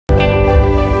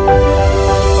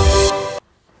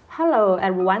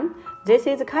everyone, this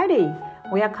is Kylie.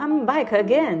 We are coming back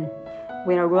again.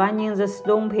 We are running the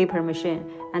stone paper machine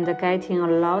and getting a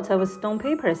lot of stone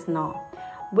papers now.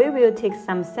 We will take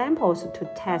some samples to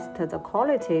test the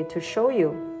quality to show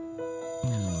you.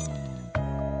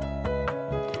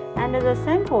 And the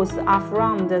samples are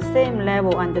from the same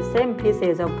level and the same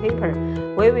pieces of paper.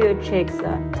 We will check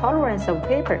the tolerance of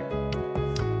paper.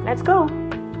 Let's go!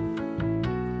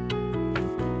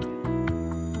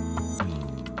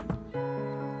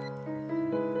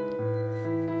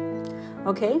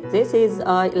 Okay, this is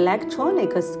an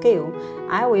electronic scale.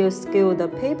 I will scale the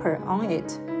paper on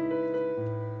it.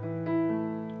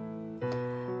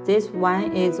 This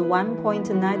one is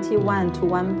 1.91 to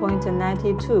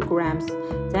 1.92 grams.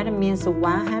 That means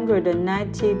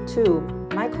 192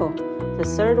 micro. The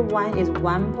third one is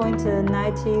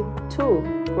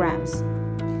 1.92 grams.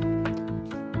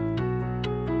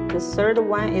 The third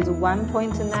one is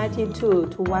 1.92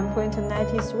 to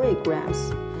 1.93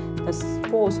 grams. The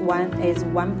fourth one is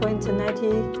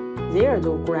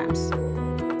 1.90 grams.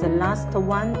 The last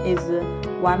one is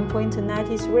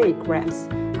 1.93 grams.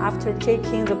 After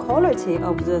checking the quality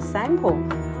of the sample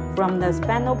from the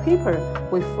spandrel paper,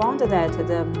 we found that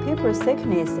the paper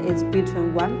thickness is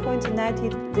between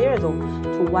 1.90 to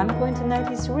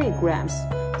 1.93 grams.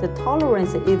 The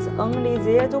tolerance is only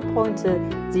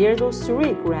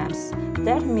 0.03 grams.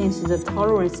 That means the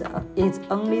tolerance is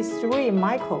only 3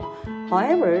 micro.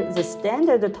 However, the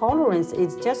standard tolerance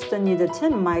is just need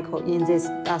 10 micro in this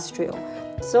industrial.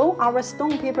 So our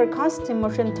stone paper casting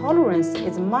machine tolerance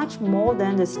is much more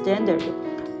than the standard,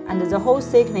 and the whole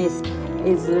thickness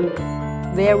is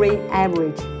very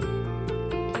average,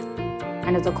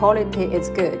 and the quality is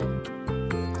good.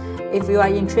 If you are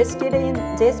interested in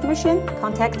this machine,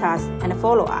 contact us and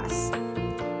follow us.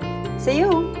 See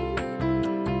you!